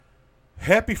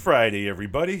Happy Friday,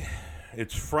 everybody.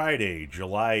 It's Friday,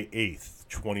 July 8th,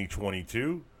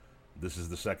 2022. This is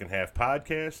the Second Half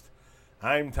Podcast.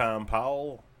 I'm Tom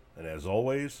Powell, and as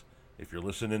always, if you're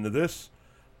listening to this,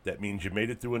 that means you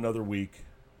made it through another week,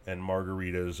 and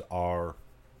margaritas are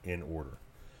in order.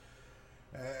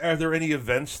 Are there any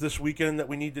events this weekend that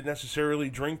we need to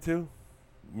necessarily drink to?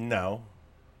 No.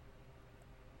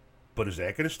 But is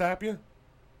that going to stop you?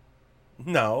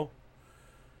 No.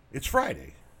 It's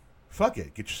Friday. Fuck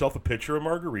it. Get yourself a pitcher of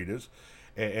margaritas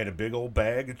and a big old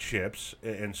bag of chips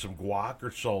and some guac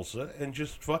or salsa and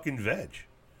just fucking veg.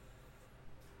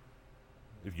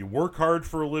 If you work hard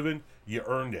for a living, you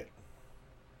earned it.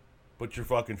 Put your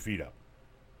fucking feet up.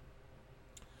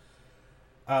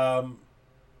 I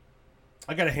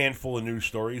got a handful of news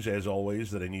stories, as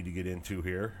always, that I need to get into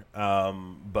here.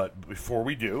 But before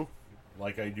we do,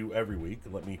 like I do every week,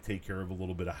 let me take care of a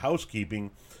little bit of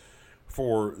housekeeping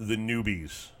for the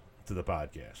newbies to the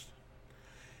podcast.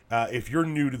 If you're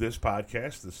new to this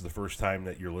podcast, this is the first time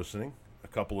that you're listening, a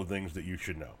couple of things that you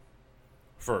should know.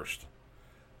 First,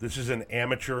 this is an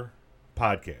amateur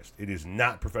podcast. It is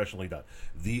not professionally done.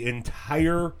 The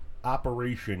entire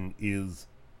operation is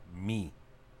me.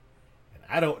 And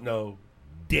I don't know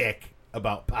dick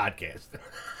about podcasts.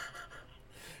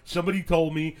 Somebody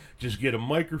told me just get a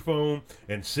microphone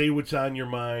and say what's on your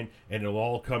mind and it'll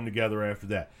all come together after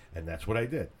that. And that's what I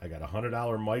did. I got a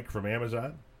 $100 mic from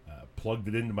Amazon, plugged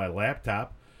it into my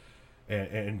laptop,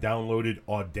 and downloaded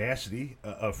Audacity,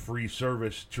 a free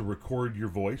service to record your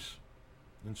voice,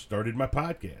 and started my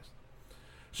podcast.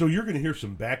 So you're going to hear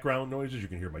some background noises. You're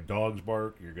going to hear my dogs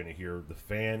bark. You're going to hear the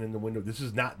fan in the window. This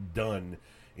is not done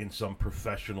in some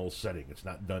professional setting. It's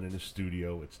not done in a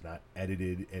studio. It's not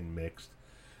edited and mixed.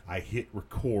 I hit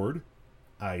record,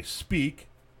 I speak,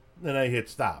 then I hit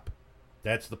stop.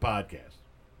 That's the podcast.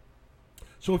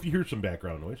 So if you hear some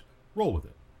background noise, roll with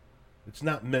it. It's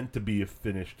not meant to be a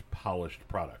finished, polished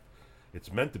product.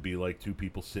 It's meant to be like two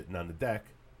people sitting on the deck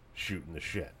shooting the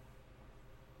shit.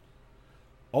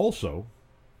 Also,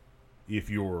 if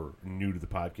you're new to the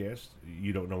podcast,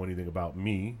 you don't know anything about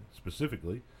me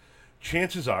specifically,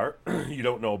 chances are you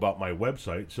don't know about my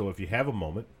website. So if you have a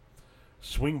moment,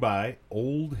 swing by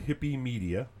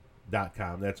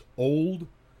oldhippiemedia.com. That's old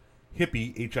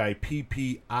hippie,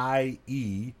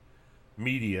 Hippie,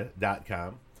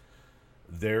 media.com.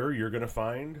 There you're going to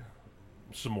find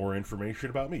some more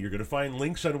information about me. You're going to find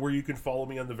links on where you can follow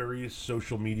me on the various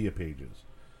social media pages,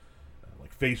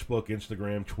 like Facebook,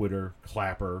 Instagram, Twitter,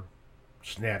 Clapper,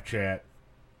 Snapchat,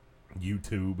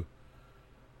 YouTube,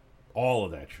 all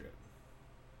of that shit.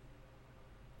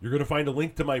 You're going to find a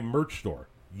link to my merch store.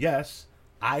 Yes,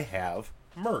 I have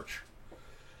merch.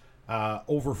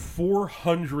 Over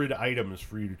 400 items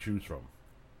for you to choose from.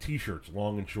 T-shirts,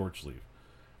 long and short sleeve.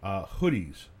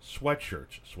 Hoodies,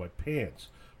 sweatshirts, sweatpants,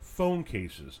 phone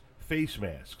cases, face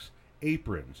masks,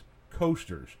 aprons,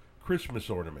 coasters, Christmas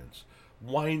ornaments,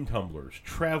 wine tumblers,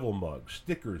 travel mugs,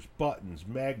 stickers, buttons,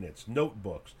 magnets,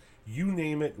 notebooks. You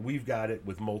name it, we've got it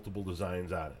with multiple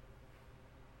designs on it.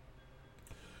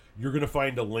 You're going to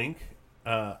find a link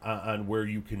on where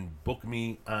you can book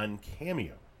me on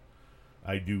Cameo.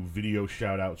 I do video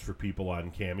shout-outs for people on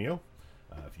Cameo.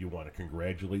 If you want to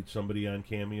congratulate somebody on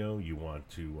Cameo, you want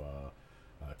to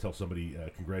tell somebody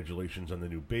congratulations on the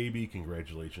new baby,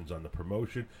 congratulations on the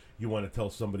promotion. You want to tell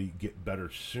somebody get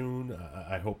better soon.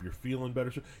 I hope you're feeling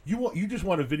better soon. You just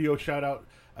want a video shout-out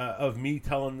of me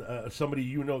telling somebody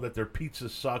you know that their pizza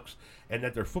sucks and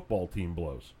that their football team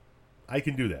blows. I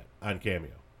can do that on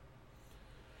Cameo.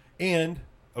 And,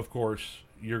 of course,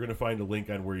 you're going to find a link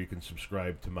on where you can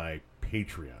subscribe to my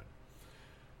Patreon.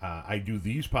 I do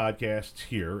these podcasts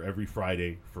here every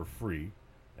Friday for free,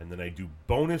 and then I do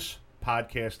bonus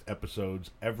podcast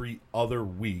episodes every other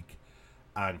week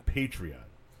on Patreon.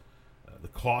 The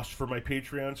cost for my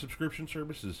Patreon subscription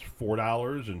service is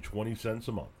 $4.20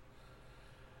 a month.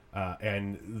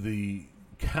 And the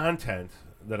content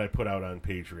that I put out on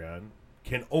Patreon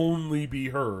can only be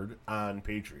heard on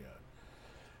Patreon.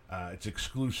 It's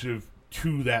exclusive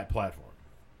to that platform.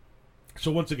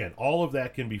 So once again, all of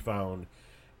that can be found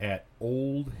at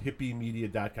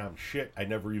oldhippiemedia.com. Shit, I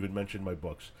never even mentioned my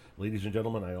books. Ladies and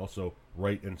gentlemen, I also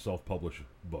write and self-publish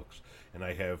books. And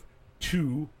I have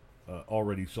two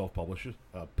already self-published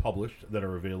published that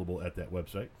are available at that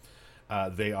website.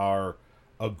 They are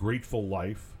A Grateful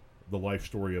Life, the life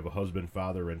story of a husband,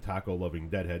 father, and taco-loving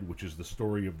deadhead, which is the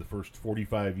story of the first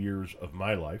 45 years of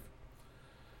my life.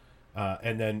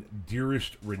 And then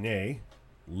Dearest Renee,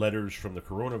 Letters from the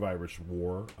Coronavirus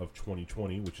War of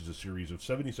 2020, which is a series of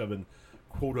 77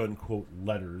 quote-unquote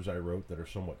letters I wrote that are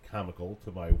somewhat comical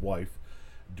to my wife,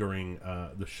 during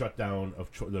the shutdown of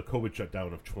the COVID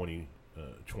shutdown of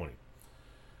 2020.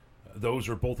 Those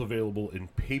are both available in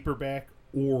paperback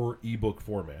or ebook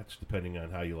formats, depending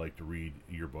on how you like to read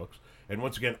your books. And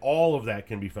once again, all of that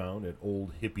can be found at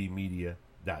oldhippiemedia.com.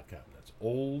 That's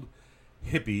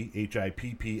oldhippie,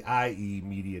 Hippie,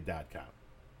 media.com.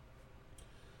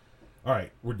 All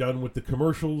right, we're done with the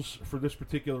commercials for this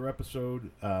particular episode.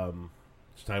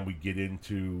 It's time we get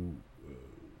into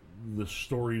the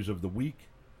stories of the week.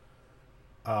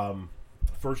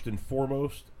 First and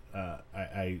foremost,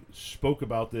 I spoke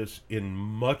about this in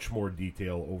much more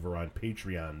detail over on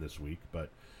Patreon this week, but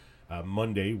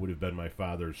Monday would have been my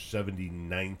father's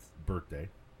 79th birthday,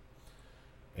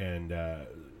 and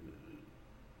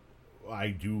I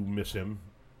do miss him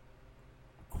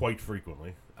quite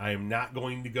frequently. I am not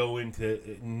going to go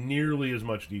into nearly as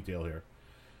much detail here,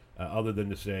 other than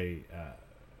to say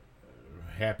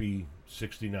happy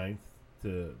 69th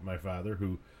to my father,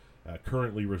 who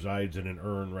currently resides in an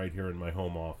urn right here in my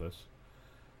home office.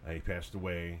 He passed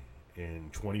away in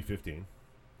 2015.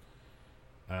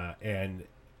 And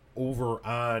over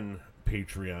on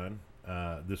Patreon,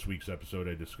 this week's episode,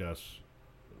 I discuss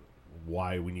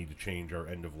why we need to change our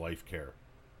end-of-life care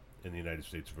in the United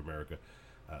States of America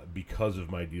because of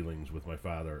my dealings with my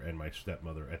father and my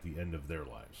stepmother at the end of their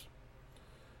lives.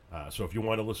 So if you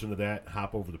want to listen to that,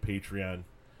 hop over to Patreon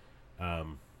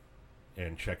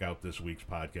and check out this week's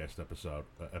podcast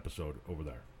episode over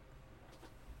there.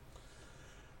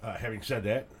 Having said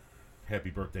that, happy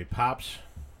birthday, Pops.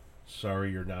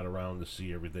 Sorry you're not around to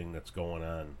see everything that's going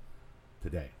on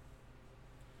today.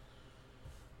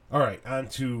 All right, on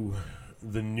to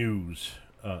the news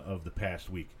of the past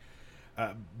week.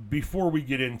 Before we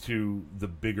get into the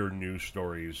bigger news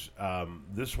stories,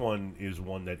 this one is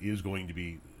one that is going to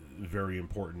be very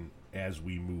important as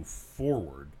we move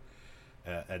forward,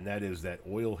 and that is that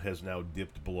oil has now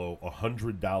dipped below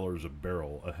 $100 a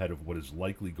barrel ahead of what is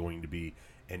likely going to be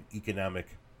an economic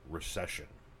recession.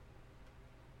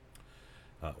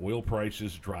 Oil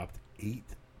prices dropped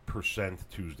 8%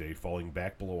 Tuesday, falling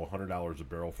back below $100 a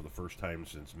barrel for the first time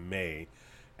since May,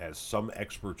 as some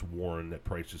experts warn that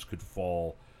prices could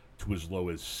fall to as low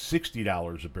as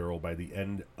 $60 a barrel by the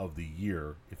end of the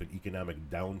year if an economic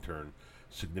downturn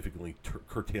significantly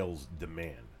curtails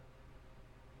demand.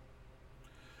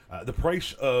 The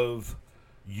price of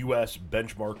U.S.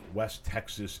 benchmark West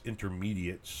Texas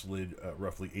Intermediate slid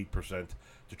roughly 8%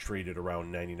 to trade at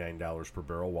around $99 per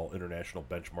barrel, while international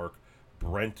benchmark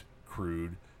Brent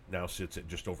crude now sits at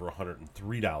just over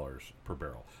 $103 per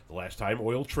barrel. The last time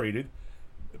oil traded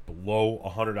below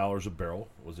 $100 a barrel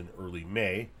was in early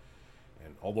May,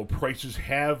 and although prices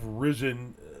have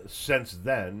risen since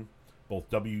then, both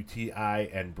WTI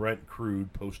and Brent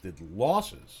crude posted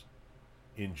losses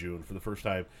in June for the first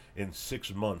time in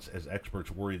 6 months, as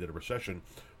experts worry that a recession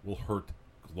will hurt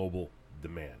global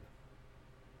demand.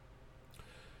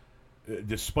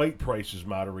 Despite prices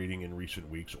moderating in recent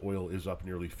weeks, oil is up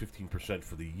nearly 15%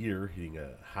 for the year, hitting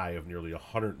a high of nearly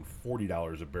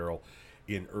 $140 a barrel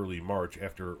in early March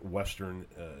after Western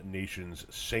nations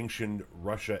sanctioned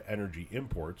Russia energy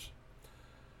imports,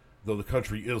 though the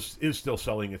country is still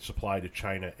selling its supply to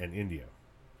China and India.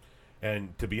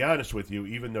 And to be honest with you,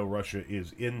 even though Russia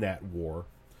is in that war,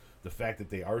 the fact that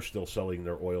they are still selling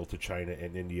their oil to China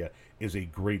and India is a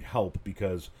great help,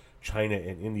 because China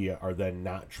and India are then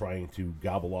not trying to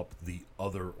gobble up the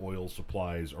other oil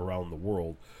supplies around the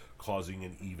world, causing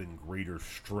an even greater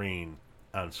strain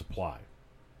on supply.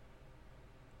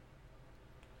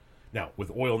 Now,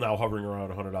 with oil now hovering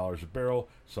around $100 a barrel,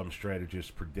 some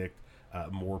strategists predict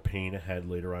more pain ahead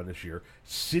later on this year.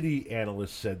 Citi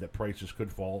analysts said that prices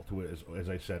could fall to, as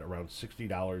I said, around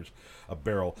 $60 a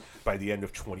barrel by the end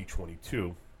of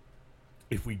 2022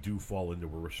 if we do fall into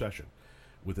a recession.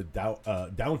 With a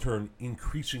downturn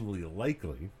increasingly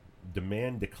likely,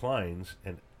 demand declines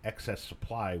and excess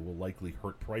supply will likely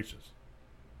hurt prices.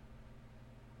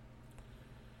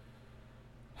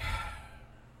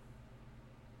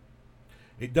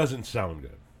 It doesn't sound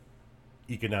good,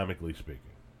 economically speaking.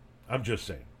 I'm just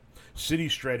saying. Citi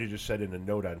strategists said in a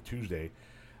note on Tuesday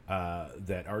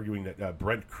that arguing that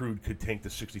Brent crude could tank to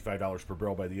 $65 per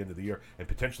barrel by the end of the year and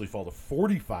potentially fall to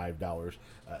 $45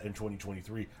 in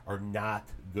 2023 are not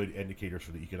good indicators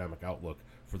for the economic outlook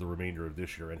for the remainder of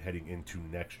this year and heading into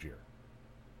next year.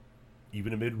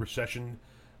 Even amid recession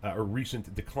or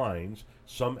recent declines,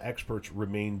 some experts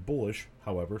remain bullish,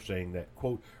 however, saying that,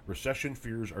 quote, recession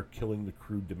fears are killing the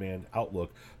crude demand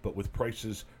outlook, but with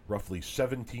prices roughly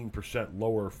 17%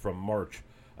 lower from March,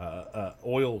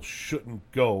 oil shouldn't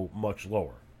go much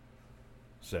lower,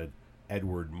 said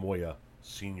Edward Moya,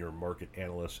 senior market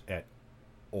analyst at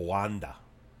Oanda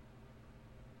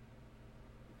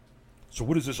So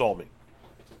what does this all mean?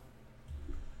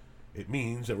 It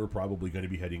means that we're probably going to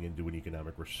be heading into an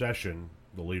economic recession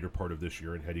the later part of this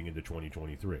year and heading into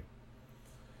 2023.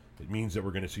 It means that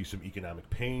we're going to see some economic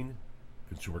pain.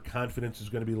 Consumer confidence is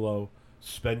going to be low.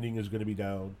 Spending is going to be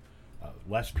down.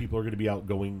 Less people are going to be out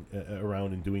going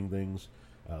around and doing things.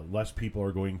 Less people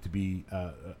are going to be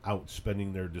out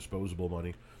spending their disposable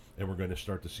money. And we're going to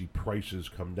start to see prices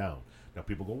come down. Now,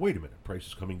 people go, wait a minute,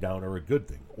 prices coming down are a good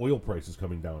thing. Oil prices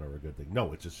coming down are a good thing.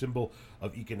 No, it's a symbol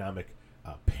of economic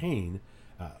pain.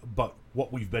 But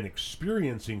what we've been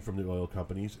experiencing from the oil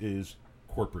companies is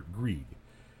corporate greed.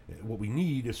 What we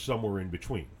need is somewhere in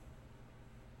between.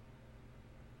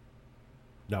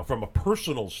 Now, from a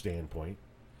personal standpoint,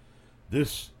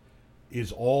 this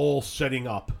is all setting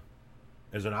up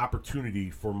as an opportunity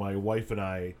for my wife and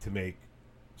I to make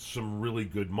some really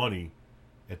good money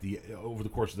over the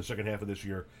course of the second half of this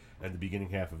year and the beginning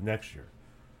half of next year.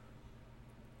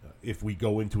 If we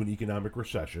go into an economic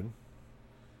recession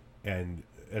and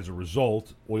as a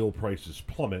result oil prices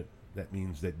plummet, that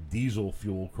means that diesel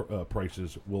fuel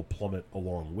prices will plummet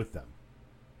along with them.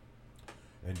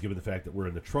 And given the fact that we're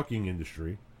in the trucking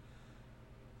industry,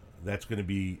 that's going to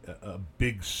be a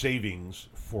big savings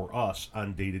for us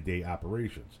on day-to-day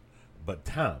operations. But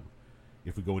Tom,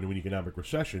 if we go into an economic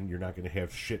recession, you're not going to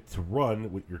have shit to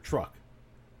run with your truck.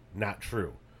 Not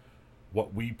true.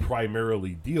 What we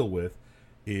primarily deal with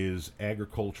is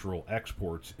agricultural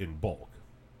exports in bulk.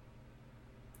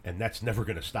 And that's never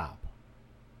going to stop.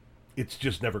 It's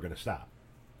just never going to stop.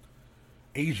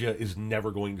 Asia is never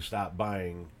going to stop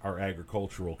buying our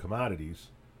agricultural commodities.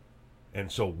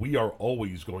 And so we are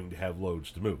always going to have loads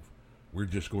to move. We're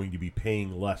just going to be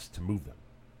paying less to move them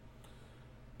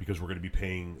because we're going to be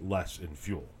paying less in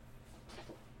fuel.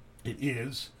 It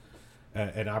is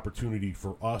an opportunity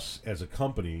for us as a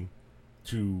company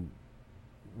to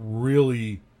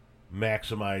really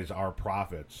maximize our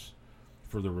profits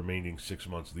for the remaining 6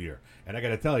 months of the year. And I got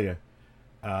to tell you,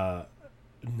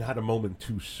 not a moment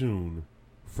too soon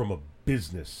from a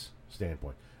business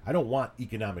standpoint. I don't want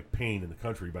economic pain in the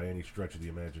country by any stretch of the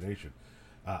imagination.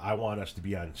 I want us to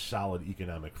be on solid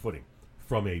economic footing.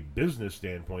 From a business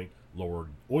standpoint, lower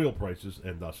oil prices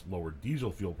and thus lower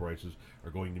diesel fuel prices are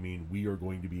going to mean we are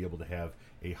going to be able to have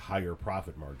a higher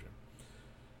profit margin.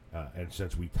 And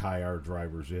since we tie our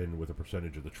drivers in with a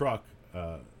percentage of the truck,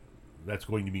 that's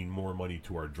going to mean more money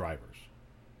to our drivers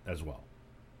as well.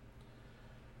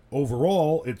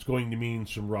 Overall, it's going to mean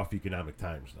some rough economic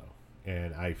times, though.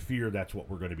 And I fear that's what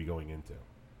we're going to be going into.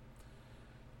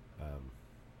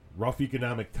 Rough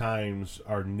economic times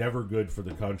are never good for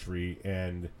the country,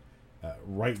 and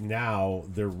right now,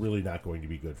 they're really not going to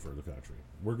be good for the country.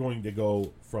 We're going to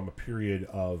go from a period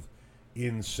of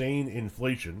insane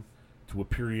inflation to a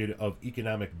period of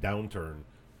economic downturn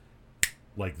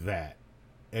like that,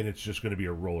 and it's just going to be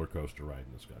a roller coaster ride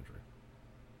in this country.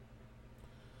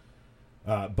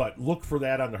 But look for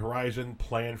that on the horizon.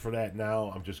 Plan for that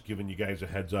now. I'm just giving you guys a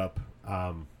heads up.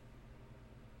 Don't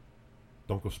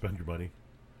go spend your money.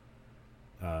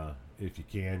 If you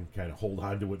can, kind of hold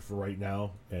on to it for right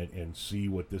now and see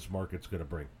what this market's going to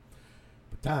bring.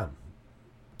 But Tom,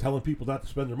 telling people not to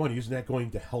spend their money, isn't that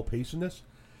going to help hasten this?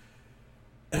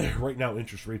 Right now,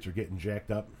 interest rates are getting jacked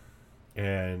up.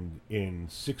 And in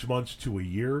 6 months to a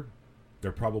year,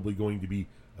 they're probably going to be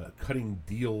cutting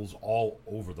deals all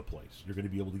over the place. You're going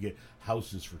to be able to get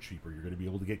houses for cheaper. You're going to be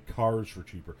able to get cars for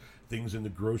cheaper. Things in the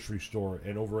grocery store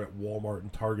and over at Walmart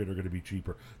and Target are going to be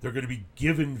cheaper. They're going to be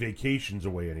giving vacations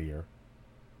away in a year.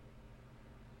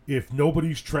 If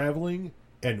nobody's traveling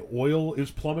and oil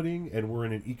is plummeting and we're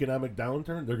in an economic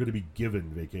downturn, they're going to be giving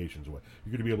vacations away.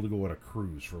 You're going to be able to go on a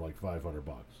cruise for like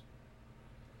 $500.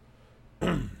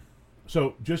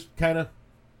 So just kind of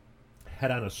head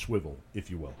on a swivel,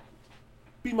 if you will.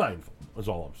 Be mindful, is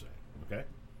all I'm saying, okay?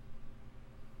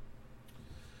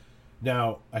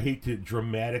 Now, I hate to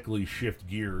dramatically shift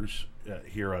gears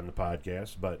here on the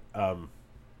podcast, but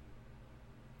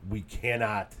we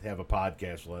cannot have a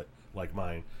podcast like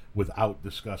mine without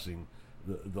discussing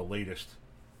the latest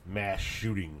mass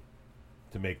shooting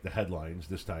to make the headlines,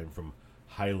 this time from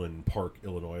Highland Park,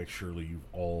 Illinois. Surely you've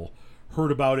all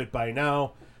heard about it by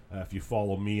now. If you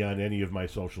follow me on any of my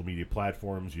social media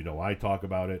platforms, you know I talk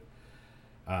about it.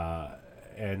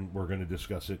 And we're going to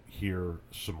discuss it here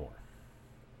some more.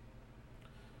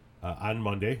 On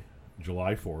Monday,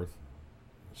 July 4th,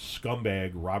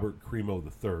 scumbag Robert Cremo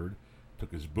III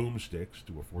took his boomsticks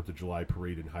to a 4th of July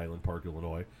parade in Highland Park,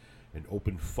 Illinois, and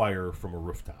opened fire from a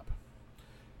rooftop.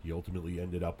 He ultimately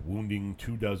ended up wounding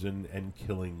 24 and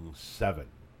killing 7.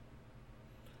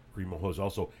 Cremo has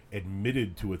also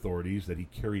admitted to authorities that he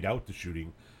carried out the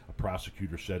shooting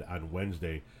prosecutor said on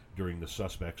Wednesday during the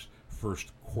suspect's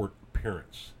first court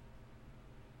appearance.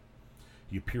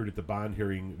 He appeared at the bond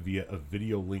hearing via a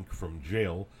video link from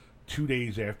jail 2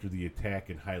 days after the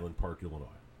attack in Highland Park, Illinois.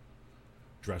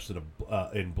 Dressed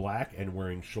in black and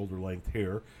wearing shoulder-length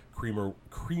hair,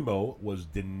 Cremo was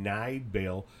denied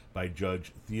bail by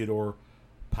Judge Theodore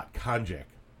Potkonjak.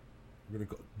 We're going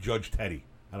to go Judge Teddy.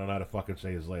 I don't know how to fucking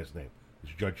say his last name.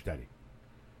 It's Judge Teddy.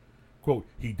 Quote,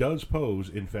 he does pose,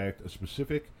 in fact, a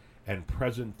specific and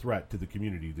present threat to the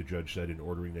community, the judge said in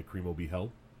ordering that Cremo be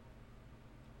held.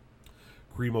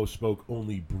 Cremo spoke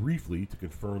only briefly to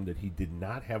confirm that he did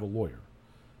not have a lawyer.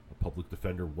 A public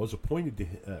defender was appointed to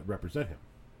represent him.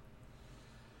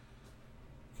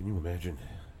 Can you imagine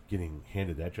getting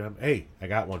handed that job? Hey, I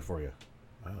got one for you.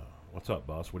 Oh, what's up,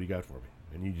 boss? What do you got for me?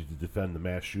 I need you to defend the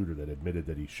mass shooter that admitted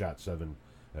that he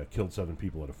killed 7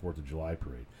 people at a 4th of July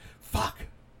parade. Fuck!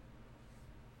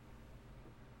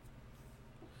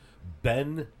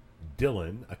 Ben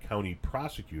Dillon, a county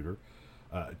prosecutor,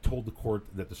 told the court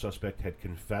that the suspect had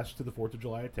confessed to the 4th of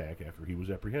July attack after he was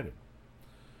apprehended.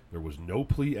 There was no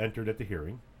plea entered at the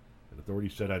hearing, and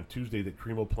authorities said on Tuesday that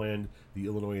Cremo planned the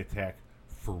Illinois attack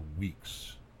for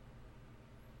weeks.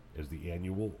 As the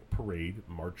annual parade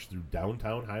marched through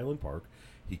downtown Highland Park,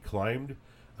 he climbed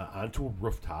onto a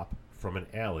rooftop from an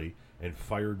alley and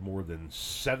fired more than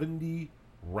 70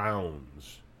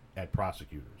 rounds at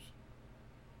prosecutors.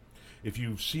 If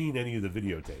you've seen any of the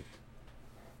videotape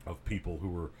of people who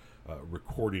were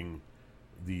recording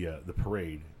the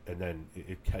parade, and then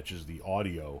it catches the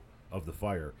audio of the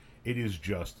fire, it is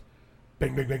just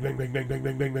bang, bang, bang, bang, bang, bang, bang,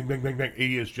 bang, bang, bang, bang, bang, bang.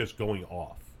 It is just going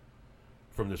off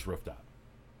from this rooftop.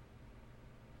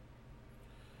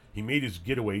 He made his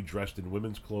getaway dressed in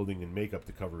women's clothing and makeup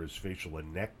to cover his facial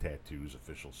and neck tattoos,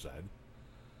 officials said.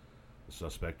 The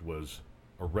suspect was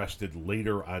arrested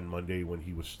later on Monday when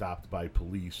he was stopped by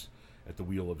police at the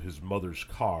wheel of his mother's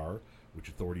car, which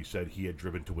authorities said he had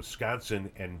driven to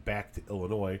Wisconsin and back to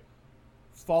Illinois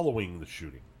following the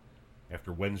shooting.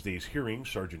 After Wednesday's hearing,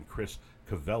 Sergeant Chris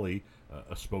Cavelli,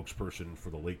 a spokesperson for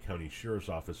the Lake County Sheriff's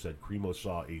Office, said Cremo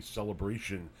saw a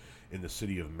celebration in the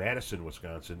city of Madison,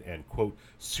 Wisconsin, and, quote,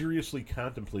 seriously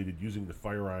contemplated using the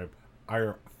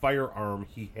firearm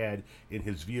he had in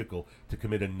his vehicle to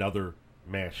commit another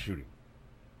mass shooting.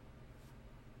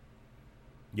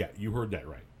 Yeah, you heard that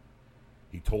right.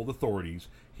 He told authorities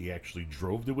he actually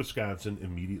drove to Wisconsin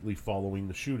immediately following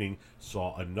the shooting,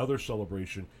 saw another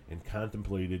celebration, and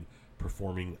contemplated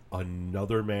performing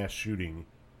another mass shooting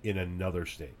in another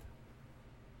state.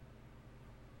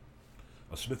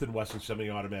 A Smith & Wesson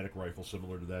semi-automatic rifle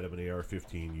similar to that of an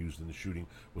AR-15 used in the shooting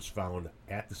was found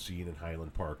at the scene in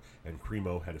Highland Park, and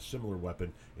Cremo had a similar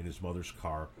weapon in his mother's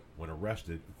car when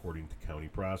arrested, according to county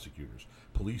prosecutors.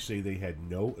 Police say they had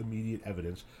no immediate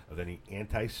evidence of any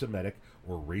anti-Semitic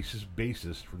or racist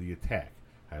basis for the attack.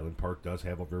 Highland Park does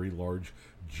have a very large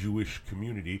Jewish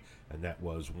community, and that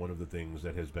was one of the things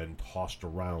that has been tossed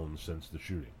around since the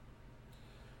shooting.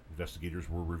 Investigators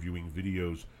were reviewing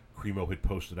videos Cremo had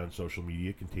posted on social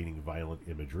media containing violent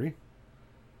imagery.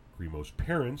 Cremo's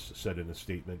parents said in a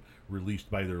statement released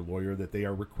by their lawyer that they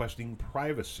are requesting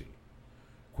privacy.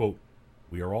 Quote,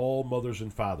 we are all mothers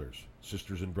and fathers,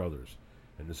 sisters and brothers,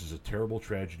 and this is a terrible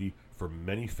tragedy for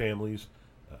many families,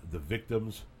 the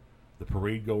victims, the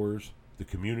parade goers, the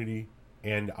community,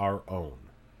 and our own.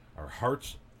 Our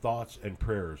hearts, thoughts, and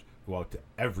prayers go out to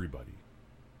everybody.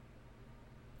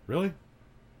 Really?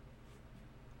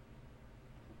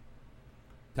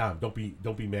 Tom, don't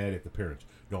be mad at the parents.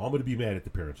 No, I'm going to be mad at the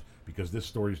parents because this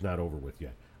story's not over with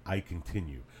yet. I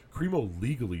continue. Cremo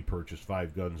legally purchased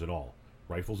 5 guns in all,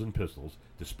 rifles and pistols,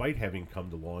 despite having come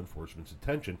to law enforcement's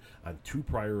attention on 2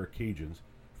 prior occasions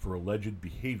for alleged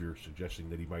behavior suggesting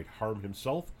that he might harm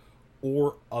himself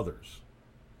or others.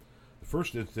 The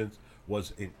first instance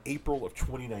was in April of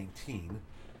 2019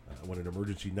 when an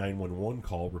emergency 911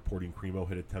 call reporting Cremo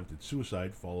had attempted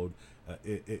suicide followed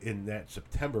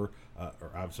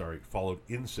followed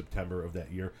in September of that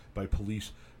year by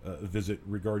police visit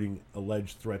regarding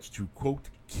alleged threats to, quote,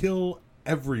 kill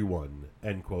everyone,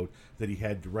 end quote, that he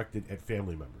had directed at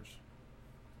family members.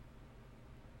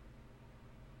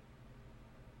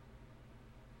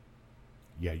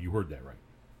 Yeah, you heard that right.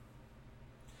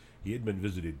 He had been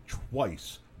visited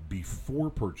twice before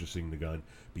purchasing the gun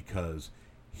because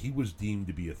he was deemed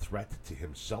to be a threat to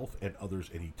himself and others,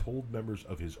 and he told members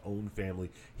of his own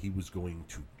family he was going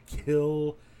to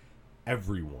kill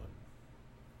everyone.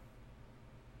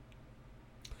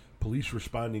 Police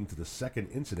responding to the second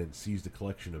incident seized a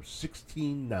collection of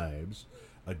 16 knives,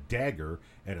 a dagger,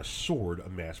 and a sword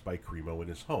amassed by Cremo in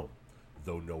his home.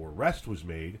 Though no arrest was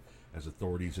made, as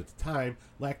authorities at the time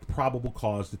lacked probable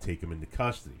cause to take him into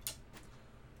custody.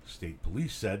 State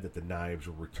police said that the knives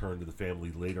were returned to the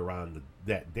family later on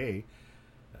that day,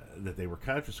 that they were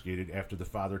confiscated after the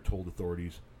father told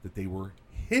authorities that they were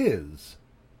his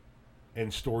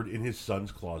and stored in his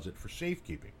son's closet for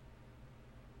safekeeping.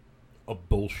 A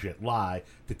bullshit lie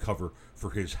to cover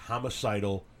for his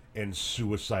homicidal and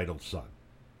suicidal son.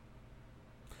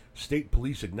 State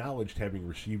police acknowledged having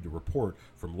received a report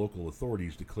from local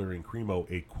authorities declaring Cremo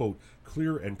a, quote,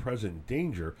 clear and present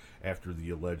danger after the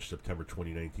alleged September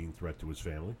 2019 threat to his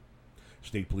family.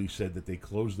 State police said that they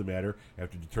closed the matter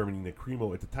after determining that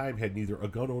Cremo at the time had neither a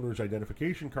gun owner's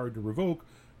identification card to revoke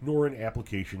nor an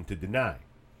application to deny.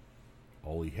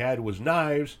 All he had was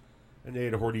knives, and they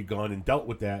had already gone and dealt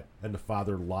with that, and the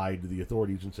father lied to the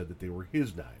authorities and said that they were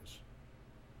his knives.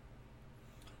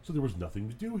 So there was nothing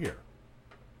to do here.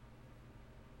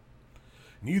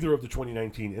 Neither of the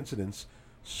 2019 incidents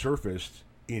surfaced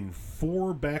in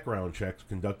 4 background checks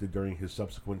conducted during his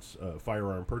subsequent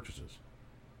firearm purchases.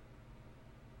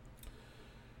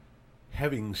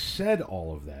 Having said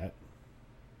all of that,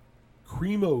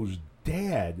 Cremo's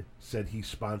dad said he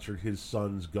sponsored his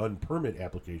son's gun permit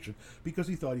application because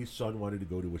he thought his son wanted to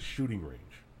go to a shooting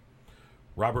range.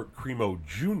 Robert Cremo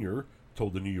Jr.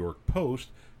 told the New York Post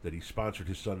that he sponsored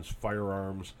his son's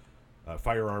firearm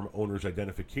owner's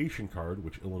identification card,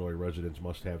 which Illinois residents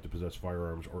must have to possess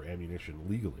firearms or ammunition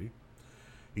legally.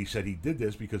 He said he did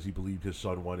this because he believed his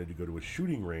son wanted to go to a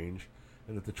shooting range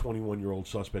and that the 21-year-old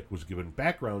suspect was given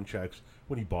background checks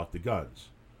when he bought the guns.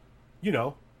 You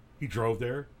know, he drove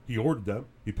there, he ordered them,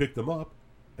 he picked them up,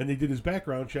 and they did his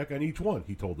background check on each one,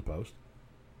 he told the Post.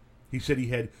 He said he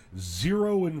had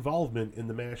zero involvement in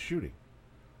the mass shooting.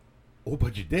 Oh,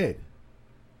 but you did.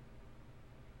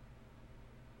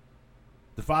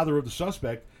 The father of the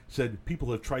suspect said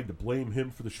people have tried to blame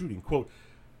him for the shooting. Quote,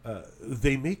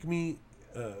 they make me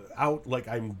out like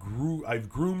I've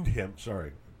groomed him.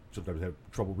 Sorry, sometimes I have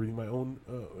trouble reading my own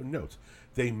notes.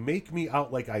 They make me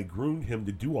out like I groomed him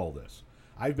to do all this.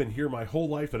 I've been here my whole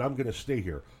life and I'm going to stay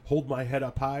here. Hold my head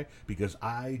up high because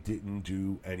I didn't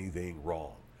do anything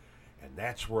wrong. And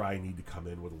that's where I need to come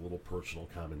in with a little personal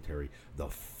commentary. The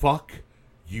fuck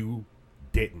you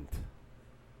didn't.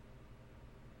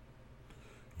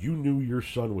 You knew your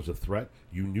son was a threat.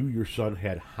 You knew your son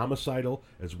had homicidal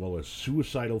as well as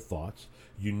suicidal thoughts.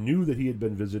 You knew that he had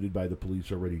been visited by the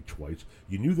police already twice.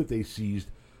 You knew that they seized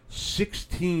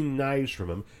 16 knives from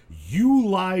him. You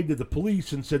lied to the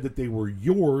police and said that they were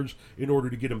yours in order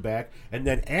to get him back. And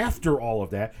then after all of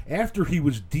that, after he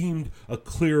was deemed a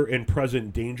clear and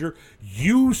present danger,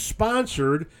 you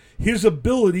sponsored his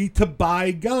ability to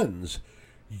buy guns.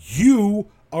 You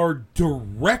are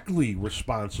directly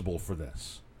responsible for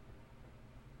this.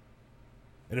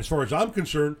 And as far as I'm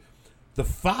concerned, the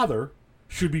father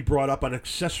should be brought up on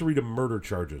accessory to murder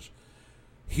charges.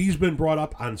 He's been brought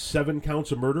up on 7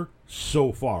 counts of murder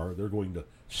so far. They're going to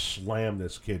slam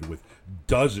this kid with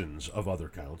dozens of other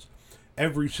counts.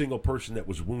 Every single person that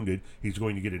was wounded, he's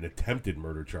going to get an attempted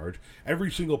murder charge. Every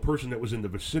single person that was in the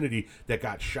vicinity that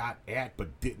got shot at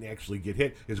but didn't actually get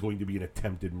hit is going to be an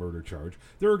attempted murder charge.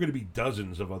 There are going to be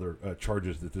dozens of other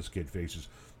charges that this kid faces.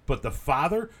 But the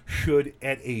father should,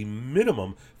 at a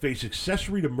minimum, face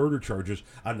accessory to murder charges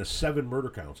on the 7 murder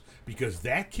counts because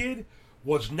that kid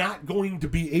was not going to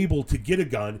be able to get a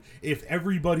gun if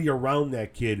everybody around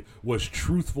that kid was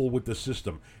truthful with the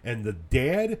system. And the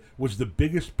dad was the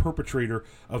biggest perpetrator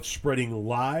of spreading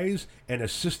lies and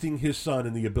assisting his son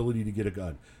in the ability to get a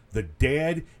gun. The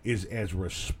dad is as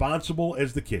responsible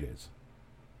as the kid is.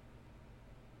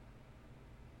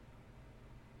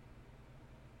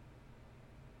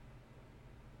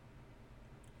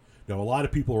 Now, a lot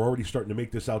of people are already starting to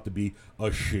make this out to be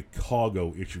a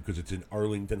Chicago issue because it's in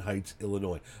Arlington Heights,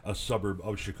 Illinois, a suburb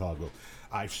of Chicago.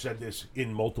 I've said this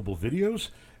in multiple videos,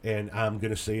 and I'm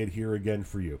going to say it here again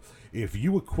for you. If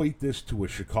you equate this to a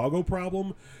Chicago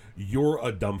problem, you're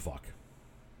a dumb fuck.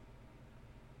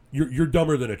 You're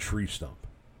dumber than a tree stump.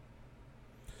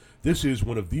 This is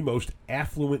one of the most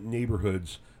affluent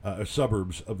neighborhoods,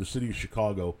 suburbs of the city of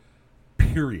Chicago,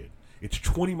 period. It's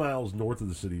 20 miles north of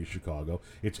the city of Chicago.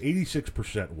 It's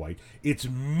 86% white. Its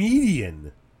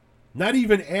median, not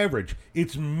even average,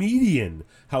 its median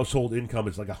household income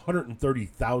is like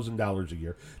 $130,000 a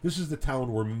year. This is the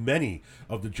town where many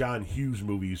of the John Hughes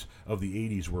movies of the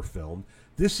 80s were filmed.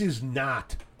 This is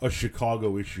not a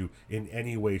Chicago issue in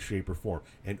any way, shape, or form.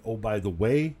 And oh, by the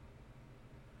way,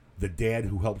 the dad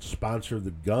who helped sponsor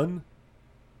the gun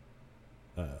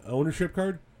ownership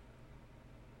card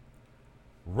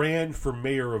ran for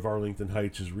mayor of Arlington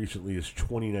Heights as recently as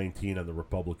 2019 on the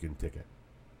Republican ticket.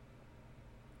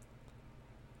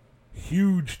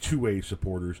 huge 2A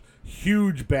supporters,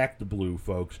 huge back to blue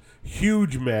folks,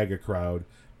 huge MAGA crowd.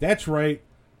 That's right,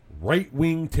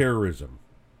 right-wing terrorism.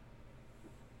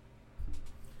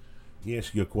 Let me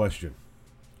ask you a question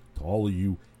to all of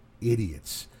you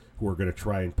idiots who are going to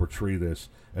try and portray this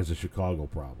as a Chicago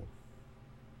problem.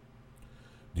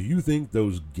 Do you think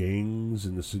those gangs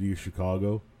in the city of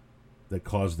Chicago that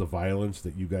cause the violence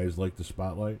that you guys like to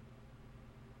spotlight,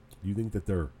 do you think that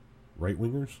they're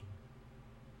right-wingers?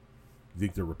 You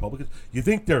think they're Republicans? You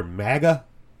think they're MAGA?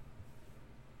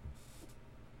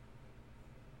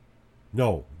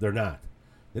 No, they're not.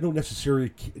 They don't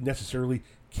necessarily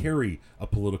carry a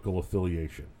political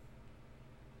affiliation.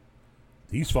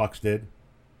 These fucks did.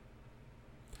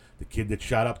 The kid that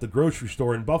shot up the grocery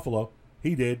store in Buffalo,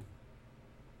 he did.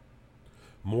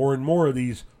 More and more of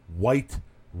these white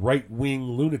right-wing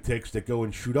lunatics that go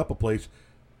and shoot up a place,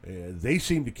 they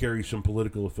seem to carry some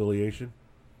political affiliation,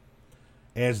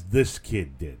 as this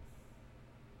kid did.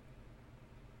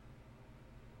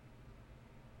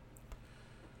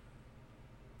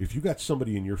 If you got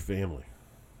somebody in your family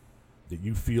that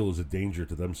you feel is a danger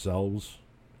to themselves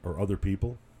or other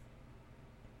people,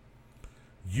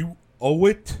 you owe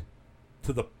it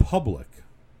to the public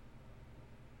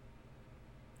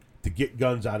to get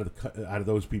guns out of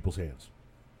those people's hands.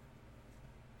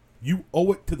 You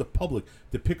owe it to the public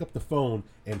to pick up the phone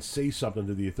and say something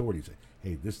to the authorities.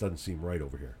 Hey, this doesn't seem right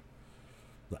over here.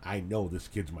 I know this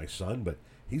kid's my son, but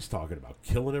he's talking about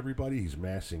killing everybody. He's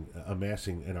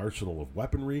amassing an arsenal of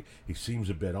weaponry. He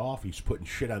seems a bit off. He's putting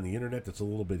shit on the internet that's a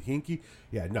little bit hinky.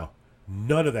 Yeah, no.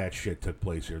 None of that shit took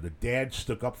place here. The dad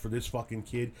stuck up for this fucking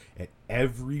kid at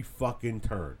every fucking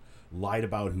turn. Lied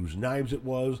about whose knives it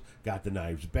was, got the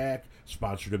knives back,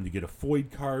 sponsored him to get a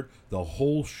FOID card, the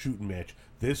whole shooting match.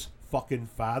 This fucking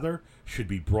father should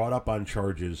be brought up on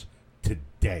charges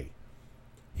today.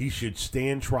 He should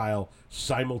stand trial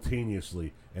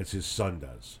simultaneously as his son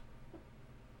does.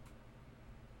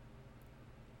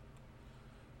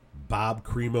 Bob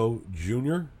Cremo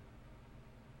Jr.,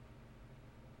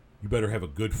 you better have a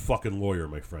good fucking lawyer,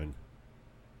 my friend.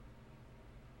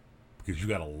 Because you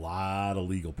got a lot of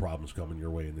legal problems coming your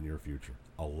way in the near future.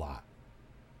 A lot.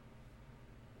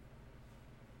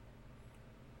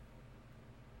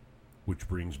 Which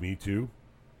brings me to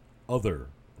other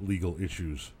legal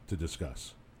issues to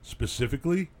discuss.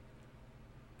 Specifically,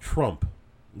 Trump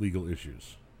legal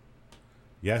issues.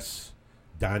 Yes,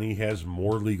 Donnie has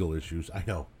more legal issues. I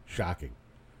know, shocking.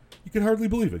 You can hardly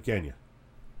believe it, can you?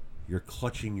 You're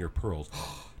clutching your pearls.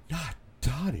 Not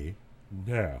Donnie.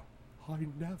 No, I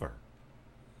never.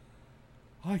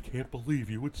 I can't believe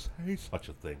you would say such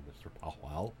a thing, Mr.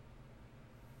 Powell.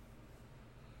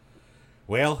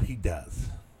 Well, he does.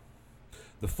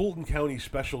 The Fulton County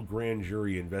Special Grand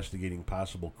Jury investigating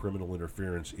possible criminal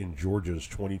interference in Georgia's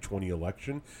 2020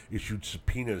 election issued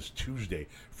subpoenas Tuesday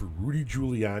for Rudy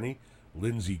Giuliani,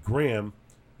 Lindsey Graham,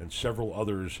 and several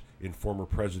others in former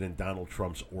President Donald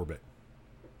Trump's orbit.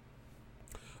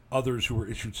 Others who were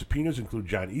issued subpoenas include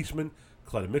John Eastman,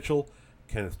 Cleta Mitchell,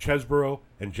 Kenneth Chesborough,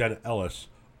 and Jenna Ellis,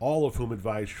 all of whom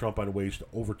advised Trump on ways to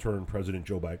overturn President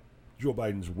Joe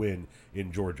Biden's win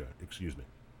in Georgia.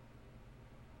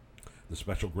 The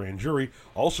special grand jury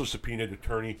also subpoenaed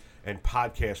attorney and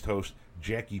podcast host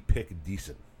Jackie Pick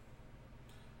Deason.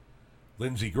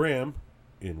 Lindsey Graham,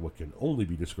 in what can only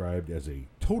be described as a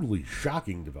totally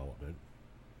shocking development,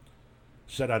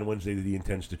 said on Wednesday that he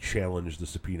intends to challenge the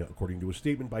subpoena, according to a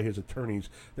statement by his attorneys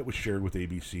that was shared with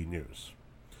ABC News.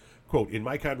 Quote, in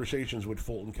my conversations with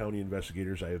Fulton County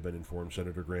investigators, I have been informed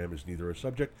Senator Graham is neither a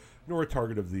subject nor a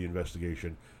target of the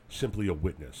investigation, simply a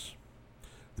witness.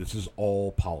 This is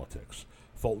all politics.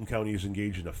 Fulton County is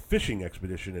engaged in a fishing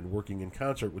expedition and working in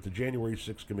concert with the January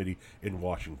 6th committee in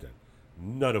Washington,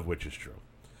 none of which is true.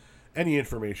 Any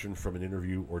information from an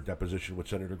interview or deposition with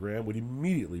Senator Graham would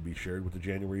immediately be shared with the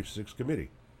January 6th committee.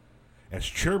 As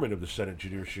chairman of the Senate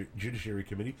Judiciary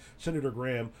Committee, Senator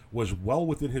Graham was well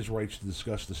within his rights to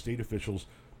discuss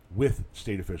with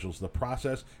state officials the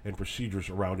process and procedures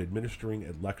around administering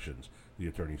elections, the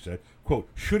attorney said. Quote,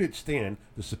 should it stand,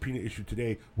 the subpoena issued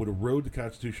today would erode the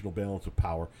constitutional balance of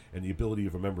power and the ability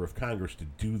of a member of Congress to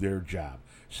do their job.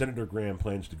 Senator Graham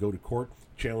plans to go to court,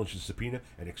 challenge the subpoena,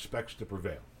 and expects to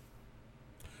prevail.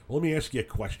 Well, let me ask you a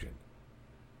question.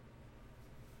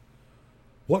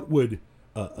 What would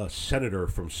a senator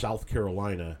from South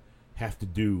Carolina have to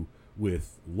do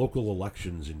with local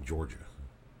elections in Georgia?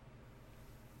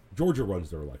 Georgia runs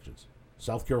their elections.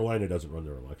 South Carolina doesn't run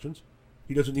their elections.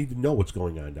 He doesn't need to know what's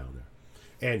going on down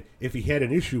there. And if he had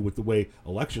an issue with the way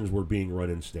elections were being run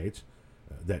in states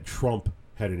that Trump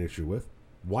had an issue with,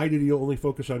 why did he only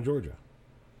focus on Georgia?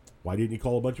 Why didn't he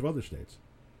call a bunch of other states?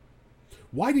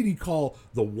 Why did he call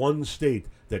the one state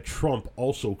that Trump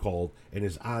also called and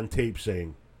is on tape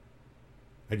saying,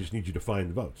 I just need you to find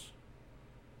the votes?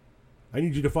 I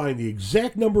need you to find the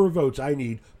exact number of votes I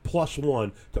need plus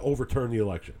one to overturn the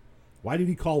election. Why did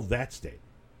he call that state?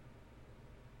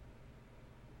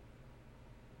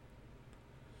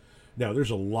 Now,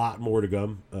 there's a lot more to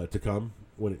come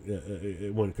when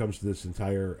it comes to this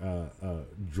entire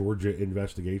Georgia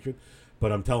investigation.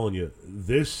 But I'm telling you,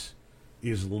 this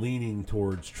is leaning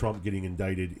towards Trump getting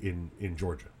indicted in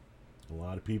Georgia. A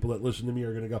lot of people that listen to me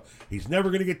are going to go, he's never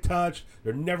going to get touched.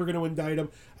 They're never going to indict him.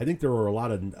 I think there are a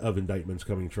lot of indictments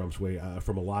coming Trump's way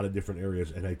from a lot of different areas,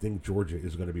 and I think Georgia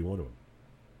is going to be one of them.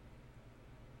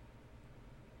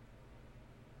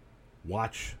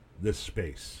 Watch this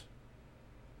space,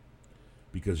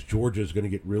 because Georgia is going to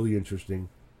get really interesting.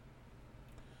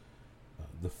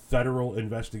 The federal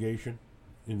investigation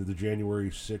into the January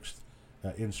 6th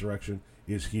insurrection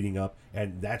is heating up,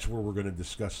 and that's where we're going to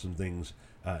discuss some things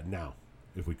now,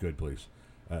 if we could, please.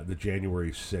 The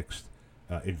January 6th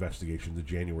investigation, the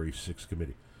January 6th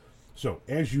committee. So,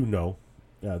 as you know,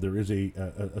 there is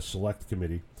a select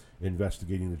committee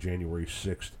investigating the January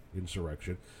 6th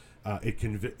insurrection.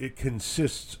 It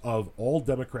consists of all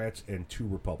Democrats and 2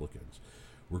 Republicans.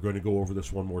 We're going to go over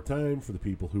this one more time for the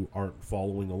people who aren't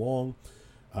following along.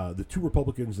 The 2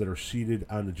 Republicans that are seated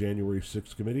on the January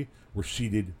 6th committee were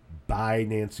seated by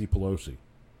Nancy Pelosi.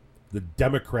 The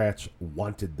Democrats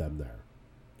wanted them there.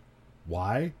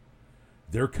 Why?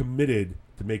 They're committed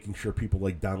to making sure people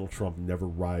like Donald Trump never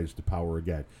rise to power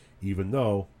again, even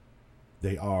though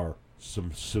they are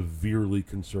some severely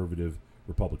conservative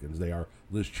Republicans. They are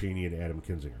Liz Cheney and Adam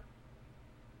Kinzinger.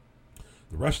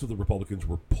 The rest of the Republicans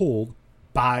were pulled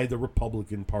by the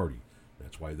Republican Party.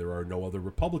 That's why there are no other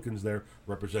Republicans there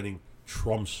representing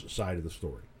Trump's side of the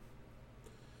story.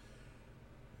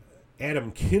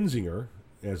 Adam Kinzinger,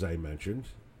 as I mentioned,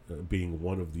 being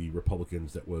one of the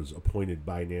Republicans that was appointed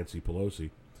by Nancy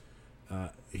Pelosi,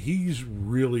 he's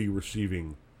really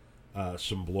receiving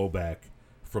some blowback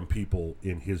from people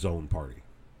in his own party.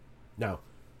 Now,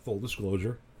 full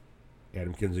disclosure,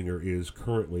 Adam Kinzinger is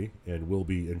currently, and will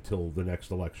be until the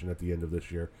next election at the end of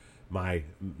this year, my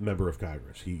member of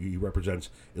Congress. He represents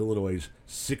Illinois'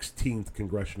 16th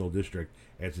congressional district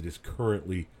as it is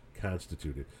currently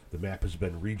constituted. The map has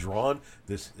been redrawn.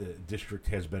 This district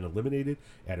has been eliminated.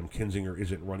 Adam Kinzinger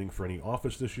isn't running for any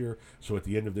office this year, so at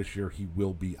the end of this year, he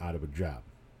will be out of a job.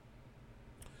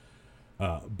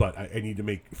 But I need to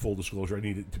make full disclosure. I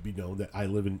need it to be known that I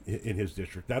live in his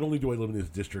district. Not only do I live in his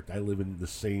district, I live in the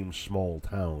same small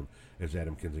town as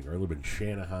Adam Kinzinger. I live in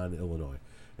Shanahan, Illinois,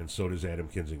 and so does Adam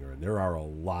Kinzinger. And there are a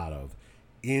lot of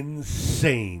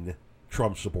insane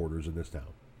Trump supporters in this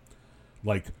town.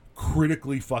 Like,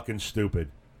 critically fucking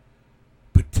stupid,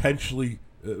 potentially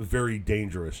very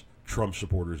dangerous Trump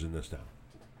supporters in this town.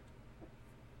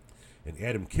 And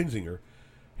Adam Kinzinger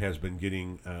has been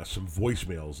getting some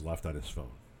voicemails left on his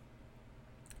phone.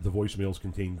 The voicemails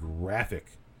contain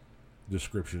graphic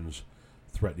descriptions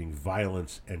threatening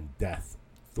violence and death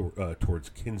towards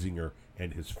Kinzinger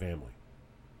and his family.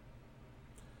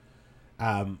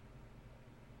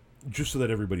 Just so that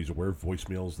everybody's aware,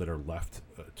 voicemails that are left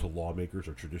to lawmakers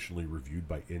are traditionally reviewed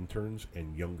by interns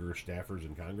and younger staffers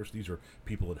in Congress. These are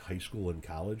people in high school and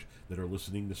college that are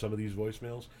listening to some of these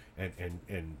voicemails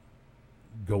and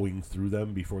going through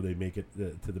them before they make it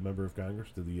to the member of Congress,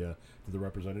 to the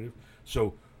representative.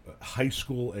 So high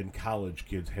school and college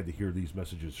kids had to hear these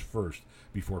messages first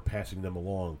before passing them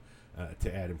along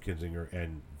to Adam Kinzinger,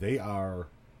 and they are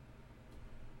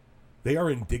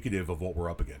indicative of what we're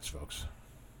up against, folks.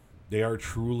 They are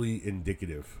truly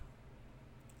indicative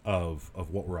of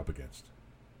what we're up against.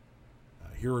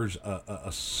 Here's a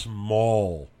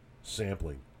small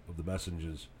sampling of the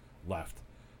messages left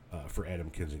for Adam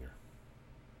Kinzinger.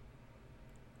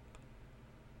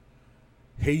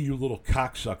 Hey, you little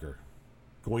cocksucker,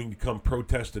 going to come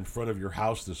protest in front of your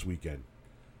house this weekend.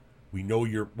 We know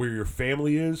where your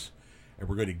family is, and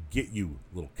we're going to get you,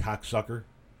 little cocksucker.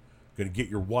 Going to get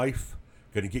your wife.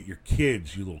 Going to get your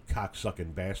kids, you little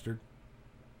cocksucking bastard.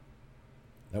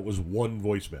 That was one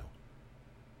voicemail.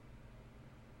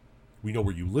 We know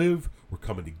where you live. We're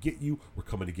coming to get you. We're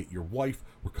coming to get your wife.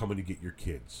 We're coming to get your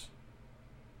kids.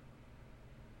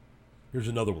 Here's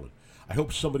another one. I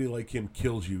hope somebody like him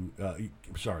kills you.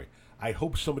 I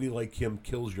hope somebody like him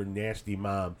kills your nasty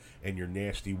mom and your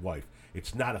nasty wife.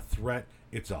 It's not a threat.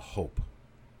 It's a hope.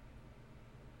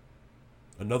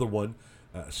 Another one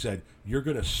said, you're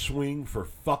going to swing for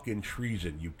fucking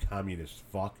treason, you communist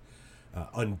fuck.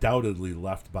 Undoubtedly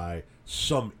left by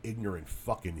some ignorant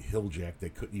fucking hilljack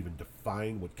that couldn't even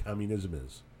define what communism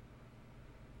is.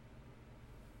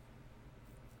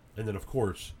 And then, of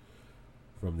course,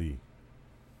 from the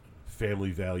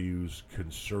family values,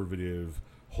 conservative,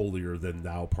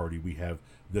 holier-than-thou party, we have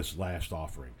this last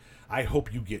offering. I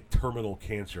hope you get terminal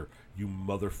cancer, you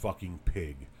motherfucking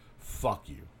pig. Fuck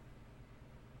you.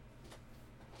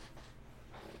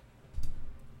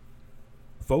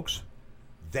 Folks,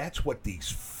 that's what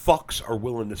these fucks are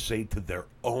willing to say to their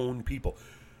own people.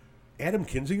 Adam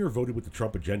Kinzinger voted with the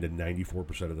Trump agenda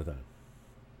 94% of the time.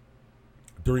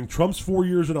 During Trump's 4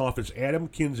 years in office, Adam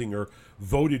Kinzinger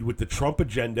voted with the Trump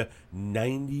agenda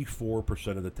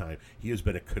 94% of the time. He has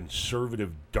been a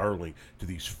conservative darling to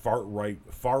these far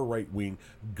right-wing,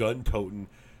 gun-toting,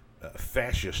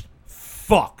 fascist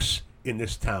fucks in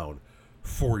this town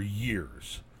for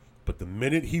years. But the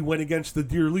minute he went against the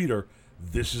dear leader,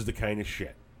 this is the kind of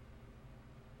shit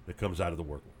that comes out of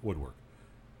the woodwork.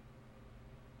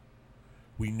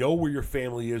 We know where your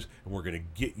family is, and we're going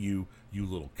to get you, you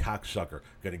little cocksucker.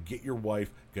 Going to get your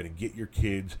wife, going to get your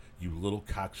kids, you little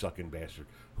cocksucking bastard.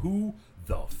 Who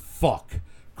the fuck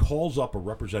calls up a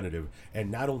representative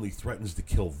and not only threatens to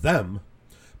kill them,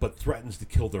 but threatens to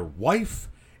kill their wife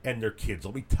and their kids?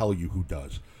 Let me tell you who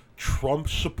does.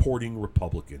 Trump-supporting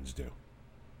Republicans do.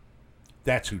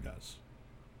 That's who does.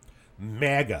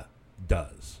 MAGA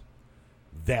does.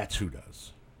 That's who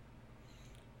does.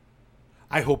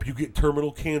 I hope you get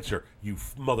terminal cancer, you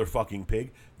motherfucking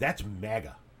pig. That's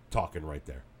MAGA talking right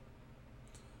there.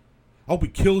 I hope he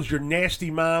kills your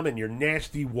nasty mom and your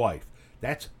nasty wife.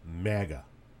 That's MAGA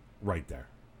right there.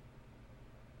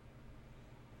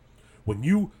 When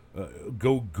you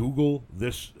go Google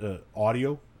this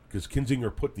audio, because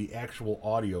Kinzinger put the actual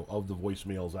audio of the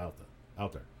voicemails out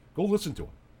there. Go listen to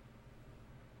them.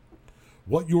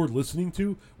 What you're listening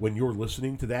to when you're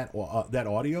listening to that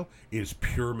audio is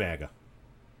pure MAGA.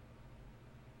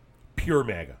 Pure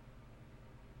MAGA.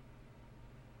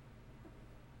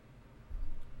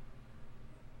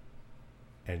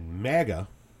 And MAGA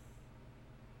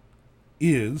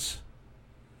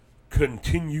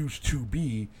continues to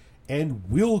be, and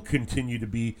will continue to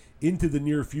be into the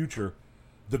near future,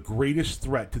 the greatest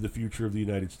threat to the future of the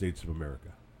United States of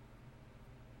America.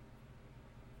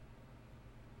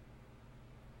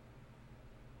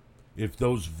 If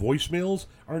those voicemails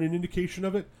aren't an indication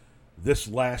of it, this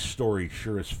last story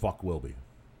sure as fuck will be.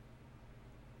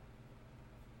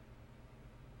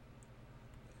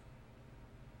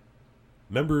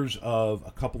 Members of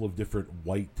a couple of different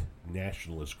white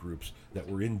nationalist groups that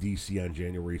were in D.C. on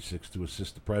January 6th to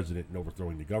assist the president in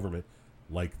overthrowing the government,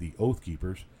 like the Oath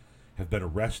Keepers, have been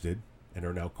arrested and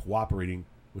are now cooperating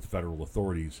with federal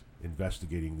authorities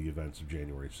investigating the events of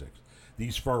January 6th.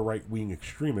 These far right-wing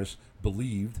extremists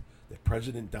believed that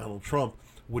President Donald Trump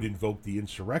would invoke the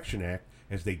Insurrection Act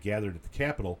as they gathered at the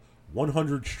Capitol,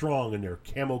 100 strong in their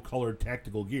camo-colored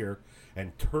tactical gear,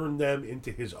 and turn them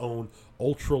into his own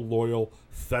ultra-loyal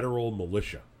federal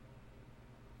militia.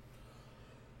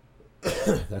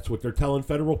 That's what they're telling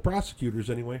federal prosecutors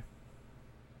anyway.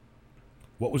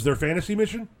 What was their fantasy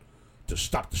mission? To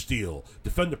stop the steal,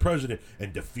 defend the president,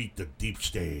 and defeat the deep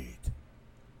state.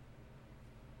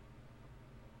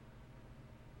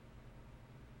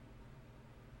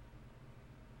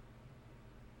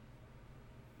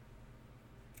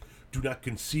 Do not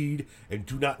concede and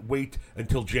do not wait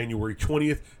until January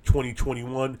 20th,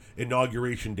 2021,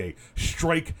 Inauguration Day.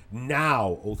 Strike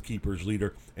now, Oath Keepers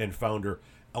leader and founder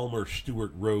Elmer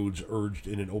Stewart Rhodes urged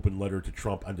in an open letter to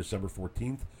Trump on December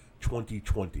 14th,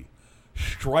 2020.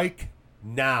 Strike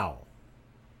now.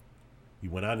 He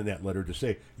went on in that letter to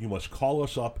say, you must call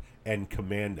us up and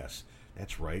command us.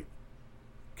 That's right.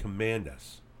 Command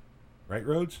us. Right,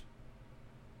 Rhodes?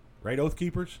 Right, Oath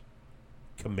Keepers?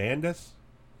 Command us?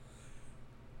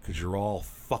 Because you're all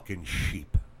fucking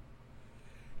sheep.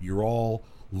 You're all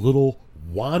little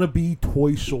wannabe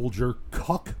toy soldier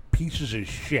cuck pieces of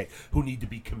shit who need to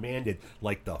be commanded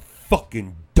like the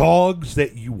fucking dogs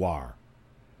that you are.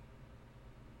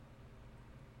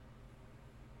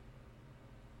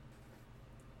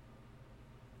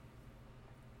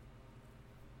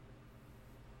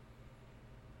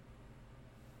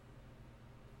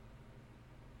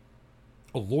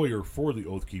 A lawyer for the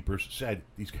Oath Keepers said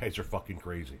these guys are fucking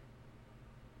crazy.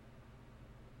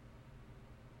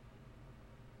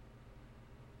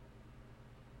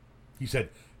 He said,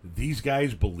 these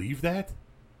guys believe that?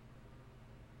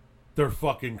 They're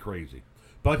fucking crazy.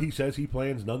 But he says he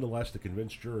plans nonetheless to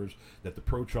convince jurors that the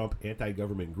pro-Trump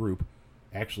anti-government group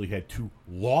actually had two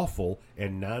lawful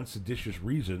and non-seditious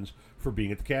reasons for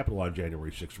being at the Capitol on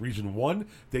January 6th. Reason one,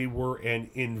 they were an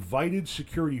invited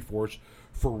security force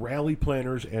for rally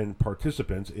planners and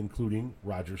participants, including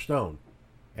Roger Stone,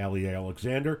 Ali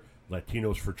Alexander,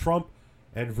 Latinos for Trump,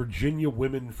 and Virginia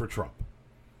Women for Trump.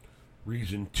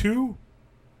 Reason two,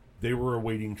 they were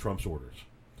awaiting Trump's orders.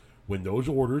 When those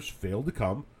orders failed to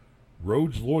come,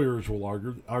 Rhodes' lawyers will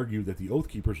argue that the Oath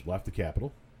Keepers left the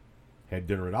Capitol, had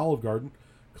dinner at Olive Garden,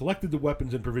 collected the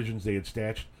weapons and provisions they had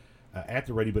stashed at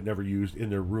the ready but never used in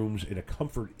their rooms in a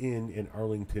Comfort Inn in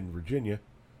Arlington, Virginia,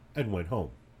 and went home.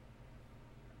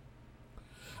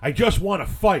 I just want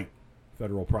to fight,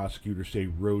 federal prosecutors say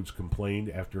Rhodes complained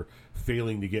after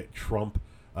failing to get Trump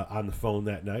on the phone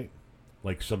that night,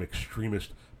 like some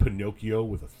extremist Pinocchio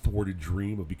with a thwarted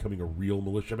dream of becoming a real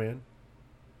militiaman.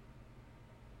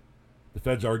 The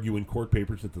feds argue in court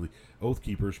papers that the Oath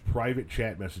Keepers' private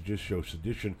chat messages show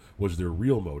sedition was their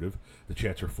real motive. The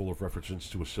chats are full of references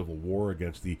to a civil war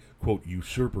against the, quote,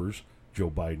 usurpers, Joe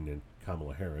Biden and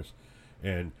Kamala Harris,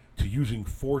 and to using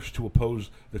force to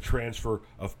oppose the transfer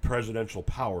of presidential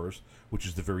powers, which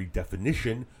is the very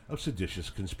definition of seditious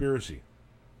conspiracy.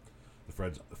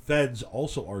 The feds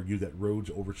also argue that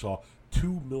Rhodes oversaw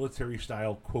two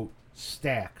military-style, quote,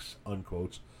 stacks,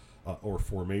 unquote, or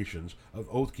formations of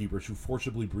Oath Keepers who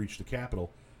forcibly breached the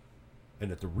Capitol, and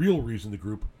that the real reason the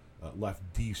group left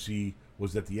D.C.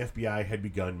 was that the FBI had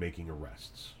begun making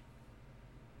arrests.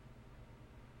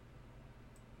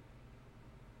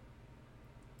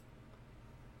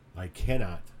 I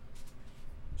cannot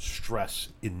stress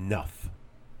enough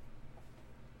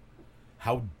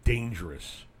how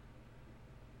dangerous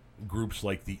groups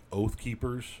like the Oath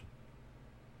Keepers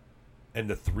and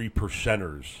the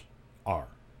 3%ers are.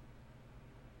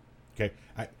 Okay,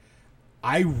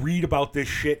 I read about this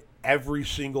shit every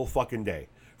single fucking day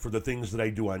for the things that I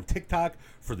do on TikTok,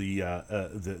 for the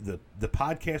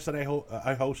podcast that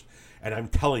I host, and I'm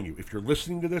telling you, if you're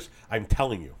listening to this, I'm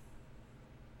telling you,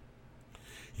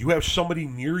 you have somebody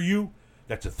near you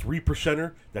that's a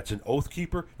 3%er, that's an Oath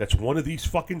Keeper, that's one of these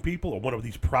fucking people or one of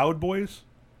these Proud Boys,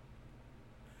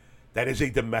 that is a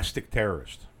domestic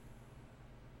terrorist.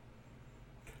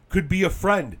 Could be a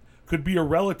friend, could be a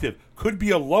relative, could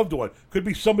be a loved one, could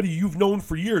be somebody you've known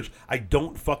for years. I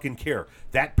don't fucking care.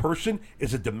 That person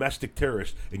is a domestic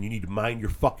terrorist, and you need to mind your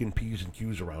fucking P's and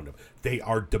Q's around them. They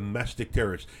are domestic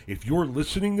terrorists. If you're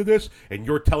listening to this and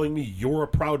you're telling me you're a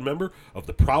proud member of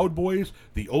the Proud Boys,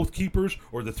 the Oath Keepers,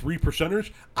 or the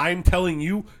 3%ers, I'm telling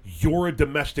you you're a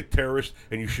domestic terrorist,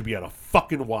 and you should be on a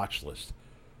fucking watch list.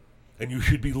 And you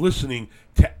should be listening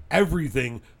to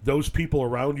everything those people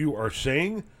around you are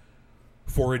saying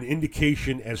for an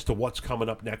indication as to what's coming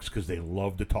up next, because they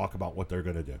love to talk about what they're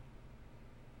going to do.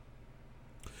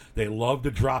 They love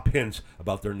to drop hints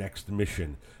about their next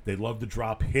mission. They love to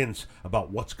drop hints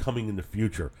about what's coming in the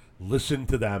future. Listen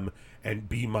to them and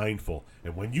be mindful.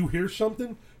 And when you hear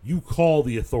something, you call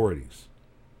the authorities.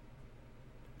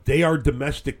 They are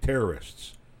domestic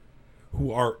terrorists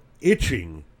who are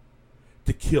itching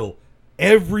to kill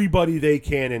everybody they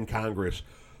can in Congress,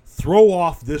 throw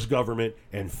off this government,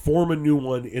 and form a new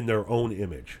one in their own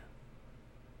image.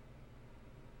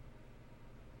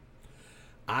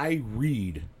 I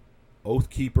read Oath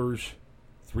Keepers,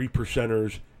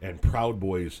 3%ers, and Proud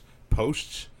Boys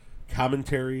posts,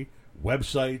 commentary,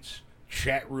 websites,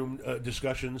 chat room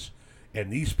discussions,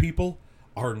 and these people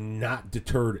are not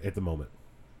deterred at the moment.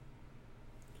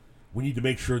 We need to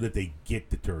make sure that they get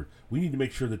deterred. We need to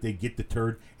make sure that they get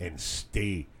deterred and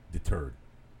stay deterred.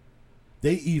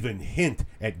 They even hint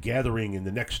at gathering in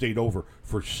the next state over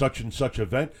for such and such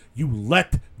event. You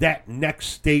let that next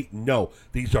state know.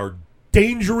 These are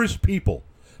dangerous people.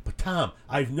 But Tom,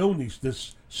 I've known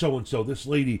this so-and-so, this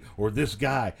lady, or this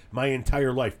guy my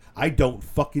entire life. I don't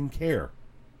fucking care.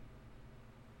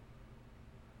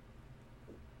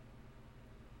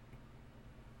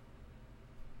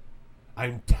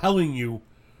 I'm telling you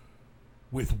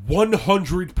with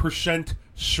 100%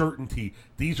 certainty,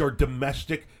 these are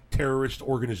domestic terrorist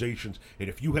organizations. And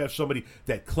if you have somebody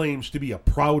that claims to be a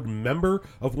proud member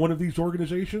of one of these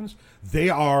organizations, they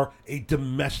are a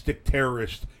domestic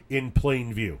terrorist in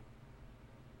plain view.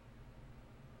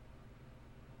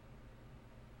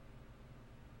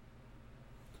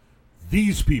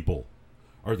 These people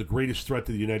are the greatest threat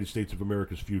to the United States of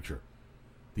America's future.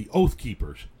 The Oath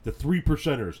Keepers, the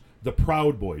 3%ers, the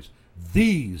Proud Boys,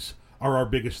 these are our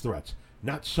biggest threats.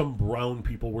 Not some brown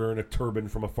people wearing a turban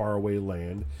from a faraway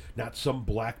land, not some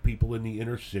black people in the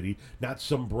inner city, not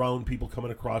some brown people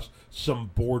coming across some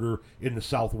border in the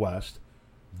Southwest.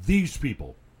 These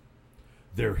people,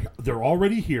 they're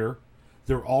already here,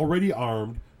 they're already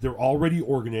armed, They're already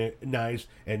organized,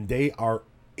 and they are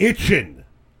itching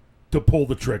to pull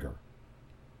the trigger.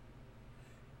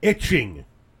 Itching.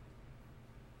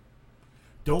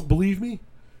 Don't believe me?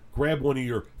 Grab one of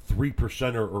your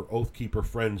 3%er or Oath Keeper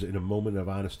friends in a moment of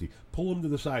honesty. Pull them to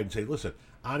the side and say, listen,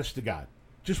 honest to God,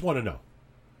 just want to know,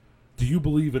 do you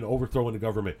believe in overthrowing the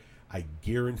government? I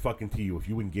guarantee you, if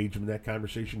you engage them in that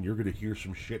conversation, you're going to hear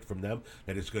some shit from them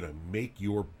that is going to make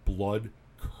your blood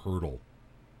curdle.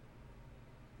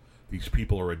 These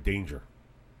people are a danger.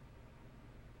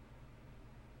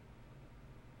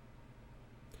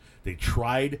 They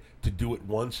tried to do it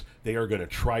once. They are going to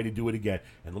try to do it again.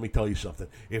 And let me tell you something.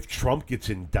 If Trump gets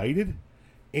indicted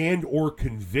and or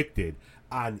convicted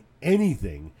on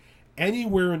anything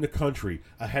anywhere in the country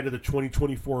ahead of the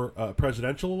 2024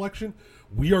 presidential election,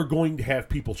 we are going to have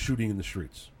people shooting in the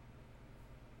streets.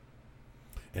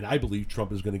 And I believe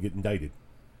Trump is going to get indicted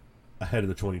ahead of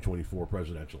the 2024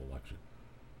 presidential election.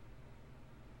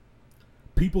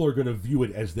 People are going to view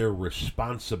it as their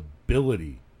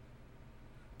responsibility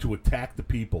to attack the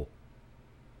people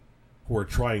who are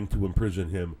trying to imprison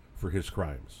him for his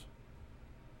crimes.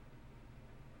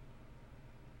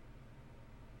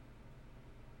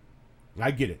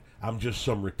 I get it. I'm just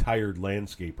some retired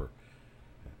landscaper.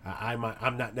 I'm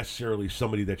not necessarily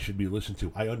somebody that should be listened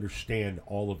to. I understand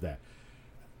all of that.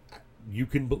 You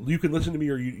can listen to me,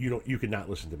 or you cannot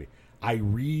listen to me. I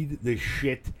read this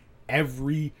shit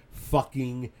every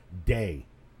fucking day,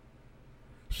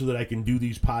 so that I can do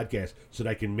these podcasts, so that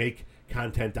I can make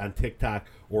content on TikTok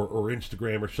or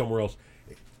Instagram or somewhere else.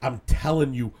 I'm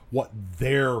telling you what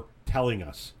they're telling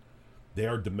us. They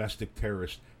are domestic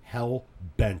terrorists,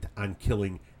 hell-bent on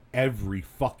killing every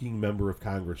fucking member of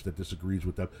Congress that disagrees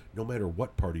with them, no matter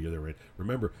what party they're in.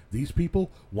 Remember, these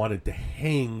people wanted to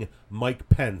hang Mike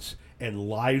Pence and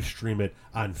live stream it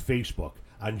on Facebook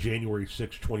on January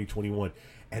 6, 2021,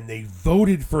 and they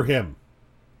voted for him.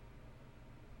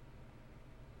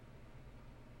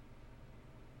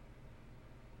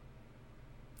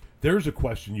 There's a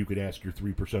question you could ask your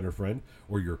 3%er friend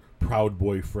or your Proud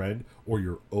Boy friend or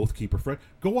your Oath Keeper friend.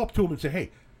 Go up to him and say, hey,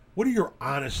 what are your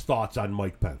honest thoughts on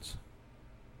Mike Pence?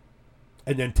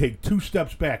 And then take 2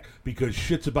 steps back, because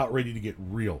shit's about ready to get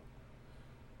real.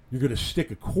 You're going to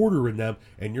stick a quarter in them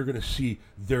and you're going to see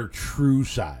their true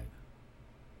side.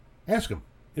 Ask them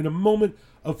in a moment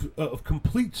of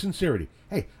complete sincerity.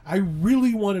 Hey, I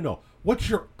really want to know, what's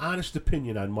your honest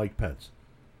opinion on Mike Pence?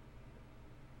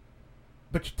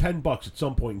 Bet you $10 at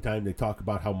some point in time they talk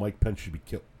about how Mike Pence should be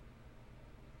killed.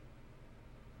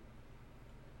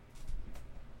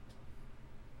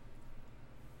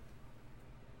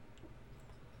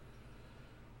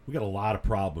 We got a lot of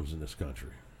problems in this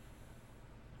country.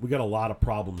 We got a lot of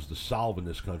problems to solve in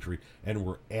this country, and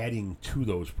we're adding to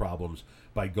those problems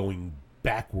by going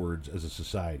backwards as a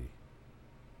society.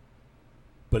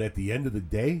 But at the end of the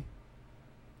day,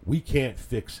 we can't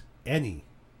fix any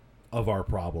of our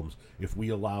problems if we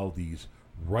allow these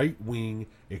right-wing,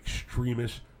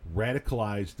 extremist,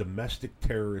 radicalized, domestic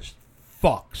terrorist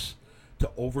fucks to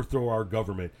overthrow our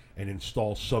government and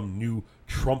install some new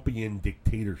Trumpian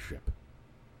dictatorship.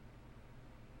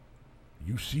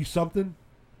 You see something,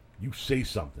 you say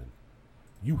something.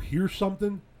 You hear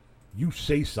something, you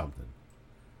say something.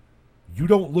 You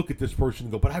don't look at this person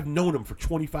and go, but I've known him for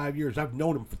 25 years. I've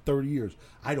known him for 30 years.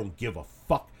 I don't give a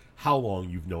fuck how long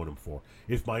you've known him for.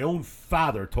 If my own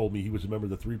father told me he was a member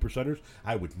of the 3%ers,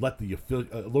 I would let the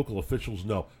local officials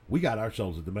know. We got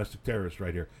ourselves a domestic terrorist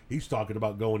right here. He's talking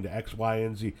about going to X, Y,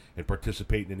 and Z and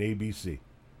participating in ABC.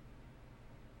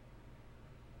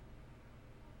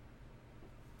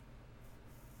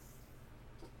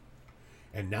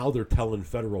 And now they're telling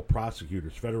federal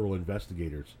prosecutors, federal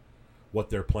investigators, what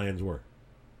their plans were.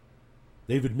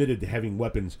 They've admitted to having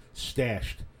weapons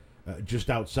stashed just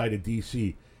outside of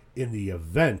D.C. in the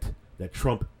event that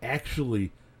Trump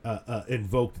actually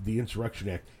invoked the Insurrection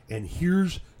Act. And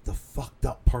here's the fucked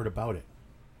up part about it.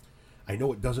 I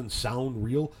know it doesn't sound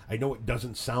real. I know it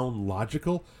doesn't sound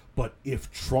logical. But if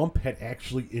Trump had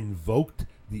actually invoked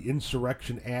the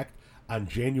Insurrection Act on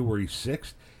January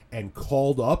 6th and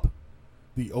called up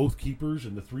the Oath Keepers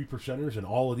and the 3%ers and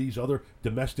all of these other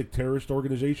domestic terrorist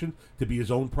organizations to be his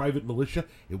own private militia,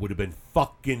 it would have been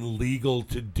fucking legal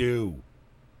to do.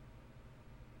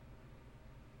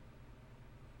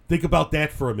 Think about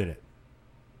that for a minute.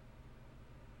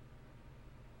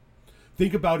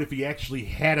 Think about if he actually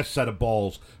had a set of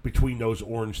balls between those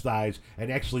orange thighs and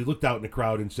actually looked out in the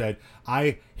crowd and said,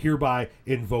 I hereby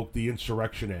invoke the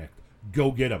Insurrection Act.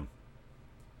 Go get him.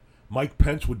 Mike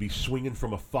Pence would be swinging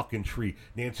from a fucking tree.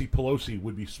 Nancy Pelosi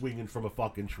would be swinging from a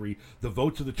fucking tree. The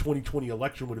votes of the 2020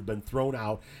 election would have been thrown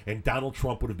out, and Donald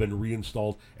Trump would have been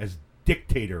reinstalled as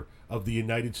dictator of the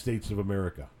United States of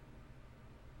America.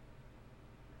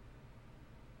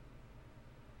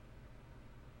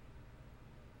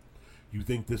 You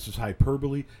think this is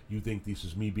hyperbole? You think this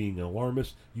is me being an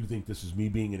alarmist? You think this is me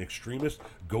being an extremist?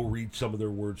 Go read some of their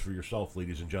words for yourself,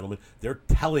 ladies and gentlemen. They're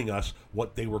telling us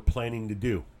what they were planning to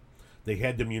do. They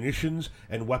had the munitions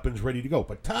and weapons ready to go.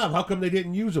 But Tom, how come they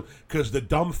didn't use them? Because the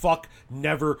dumb fuck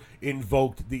never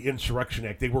invoked the Insurrection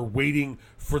Act. They were waiting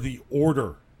for the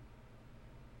order.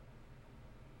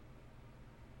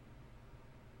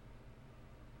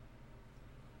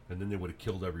 And then they would have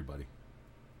killed everybody.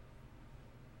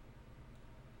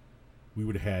 We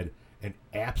would have had an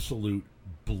absolute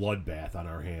bloodbath on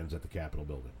our hands at the Capitol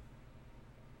building.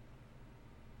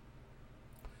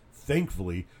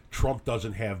 Thankfully, Trump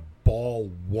doesn't have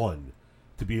ball one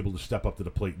to be able to step up to the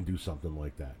plate and do something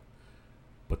like that.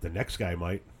 But the next guy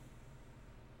might.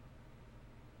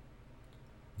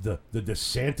 The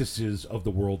DeSantises of the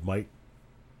world might.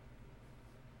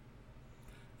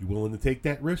 You willing to take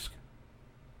that risk?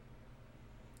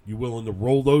 You willing to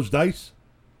roll those dice?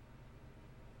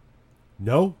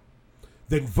 No?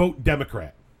 Then vote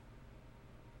Democrat.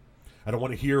 I don't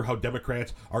want to hear how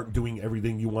Democrats aren't doing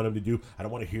everything you want them to do. I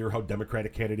don't want to hear how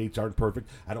Democratic candidates aren't perfect.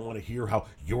 I don't want to hear how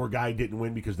your guy didn't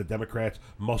win because the Democrats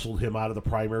muscled him out of the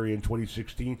primary in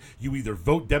 2016. You either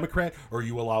vote Democrat or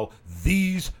you allow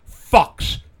these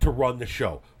fucks to run the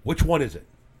show. Which one is it?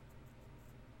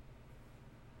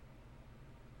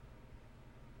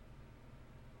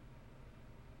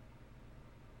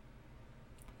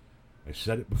 I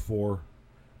said it before.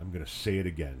 I'm going to say it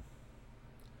again.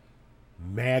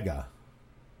 MAGA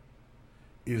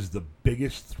is the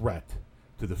biggest threat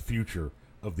to the future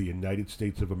of the United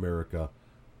States of America,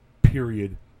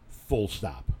 period, full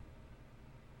stop.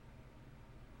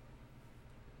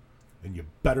 And you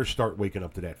better start waking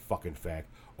up to that fucking fact,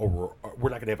 or we're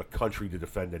not going to have a country to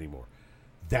defend anymore.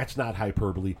 That's not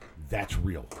hyperbole. That's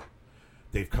real.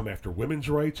 They've come after women's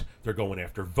rights. They're going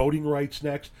after voting rights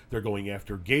next. They're going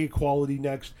after gay equality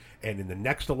next. And in the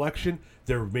next election,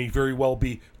 there may very well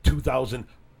be 2,000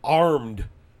 armed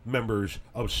members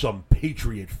of some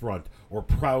Patriot Front or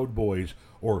Proud Boys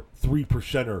or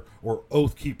 3%er or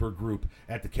Oath Keeper group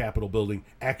at the Capitol building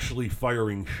actually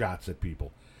firing shots at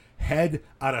people. Head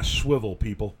on a swivel,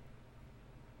 people.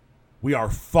 We are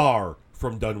far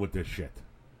from done with this shit.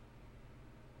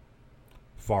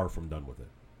 Far from done with it.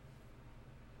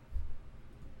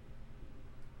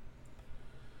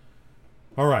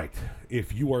 All right.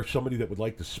 If you are somebody that would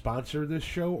like to sponsor this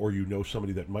show, or you know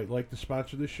somebody that might like to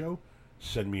sponsor this show,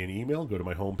 send me an email. Go to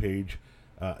my homepage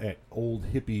at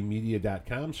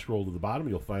oldhippiemedia.com. Scroll to the bottom.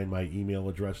 You'll find my email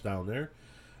address down there.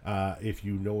 If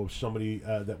you know of somebody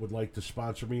that would like to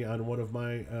sponsor me on one of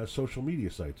my social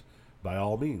media sites, by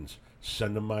all means,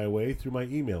 send them my way through my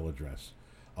email address.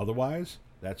 Otherwise,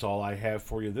 that's all I have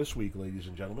for you this week, ladies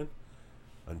and gentlemen.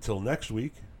 Until next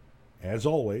week, as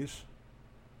always,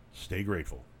 stay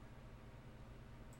grateful.